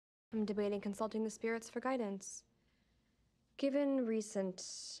I'm debating consulting the spirits for guidance. Given recent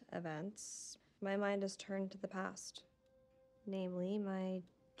events, my mind has turned to the past. Namely, my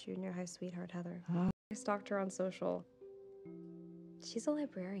junior high sweetheart, Heather. I stalked her on social. She's a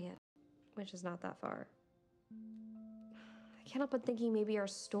librarian, which is not that far. I can't help but thinking maybe our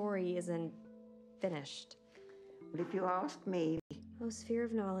story isn't finished. But if you ask me... Oh, sphere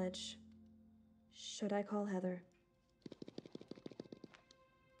of knowledge. Should I call Heather?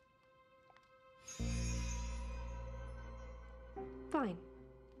 Fine.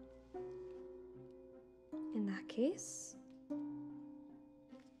 In that case,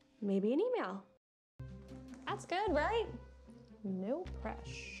 maybe an email. That's good, right? No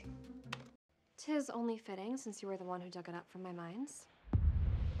pressure. 'Tis only fitting, since you were the one who dug it up from my mines.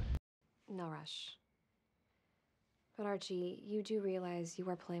 No rush. But Archie, you do realize you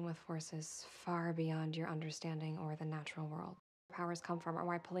are playing with forces far beyond your understanding or the natural world. Where powers come from, or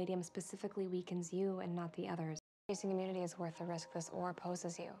why Palladium specifically weakens you and not the others. Facing immunity is worth the risk this ore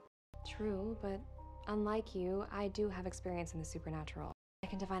poses you. True, but unlike you, I do have experience in the supernatural. I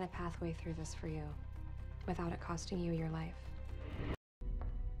can divine a pathway through this for you, without it costing you your life.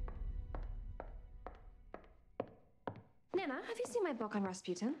 Nana, have you seen my book on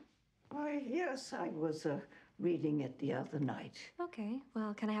Rasputin? Why, yes, I was reading it the other night. Okay,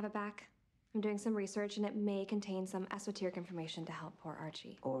 well, can I have it back? I'm doing some research and it may contain some esoteric information to help poor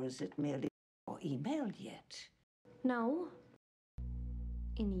Archie. Or is it merely emailed yet? No.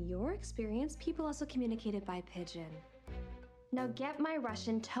 In your experience, people also communicated by pigeon. Now get my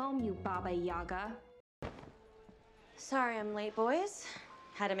Russian tome, you Baba Yaga. Sorry I'm late, boys.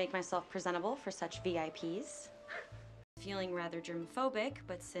 Had to make myself presentable for such VIPs. Feeling rather germophobic,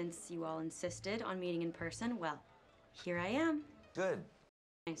 but since you all insisted on meeting in person, well, here I am. Good.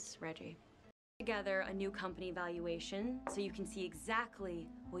 Nice, Reggie. Together a new company valuation so you can see exactly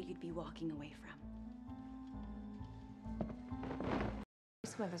what you'd be walking away from.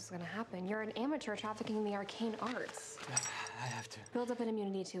 Some of this is gonna happen. You're an amateur trafficking in the arcane arts. I have to. Build up an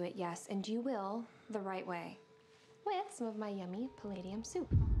immunity to it, yes, and you will the right way. With some of my yummy Palladium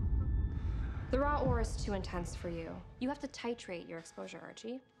soup. The raw ore is too intense for you. You have to titrate your exposure,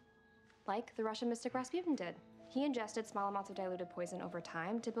 Archie. Like the Russian mystic Rasputin did. He ingested small amounts of diluted poison over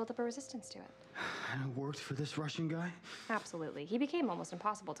time to build up a resistance to it. And it worked for this Russian guy? Absolutely. He became almost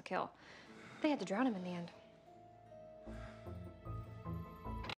impossible to kill. They had to drown him in the end.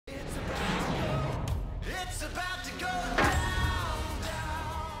 It's about to go down.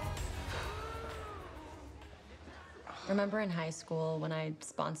 Remember in high school when I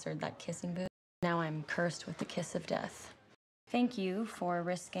sponsored that kissing booth? Now I'm cursed with the kiss of death. Thank you for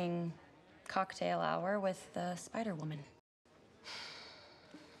risking cocktail hour with the Spider Woman.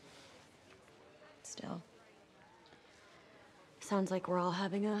 Still, sounds like we're all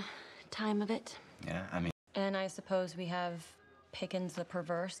having a time of it. Yeah, I mean... And I suppose we have Pickens the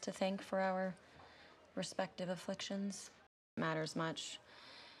Perverse to thank for our respective afflictions. Matters much.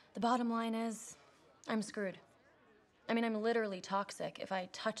 The bottom line is, I'm screwed. I mean, I'm literally toxic. If I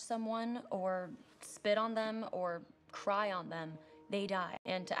touch someone or spit on them or cry on them, they die.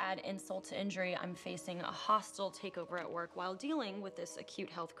 And to add insult to injury, I'm facing a hostile takeover at work while dealing with this acute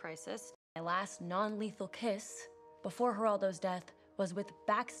health crisis. My last non-lethal kiss before Geraldo's death was with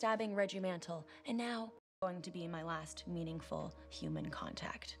backstabbing Reggie Mantle, and now going to be my last meaningful human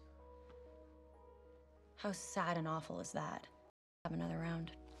contact. How sad and awful is that? Have another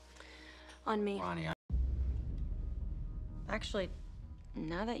round. On me. Ronnie, Actually,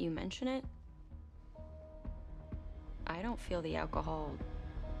 now that you mention it, I don't feel the alcohol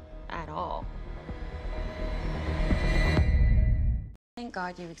at all. Thank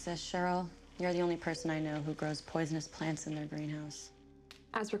God you exist, Cheryl. You're the only person I know who grows poisonous plants in their greenhouse.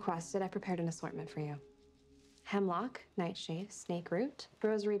 As requested, I prepared an assortment for you. Hemlock, nightshade, snake root,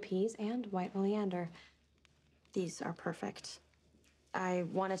 rosary peas, and white oleander. These are perfect. I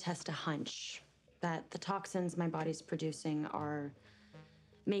want to test a hunch that the toxins my body's producing are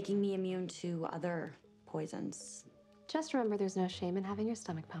making me immune to other poisons. Just remember there's no shame in having your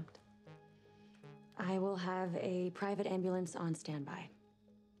stomach pumped. I will have a private ambulance on standby.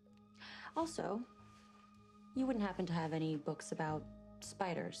 Also, you wouldn't happen to have any books about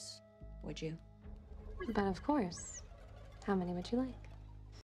spiders, would you? But of course. How many would you like?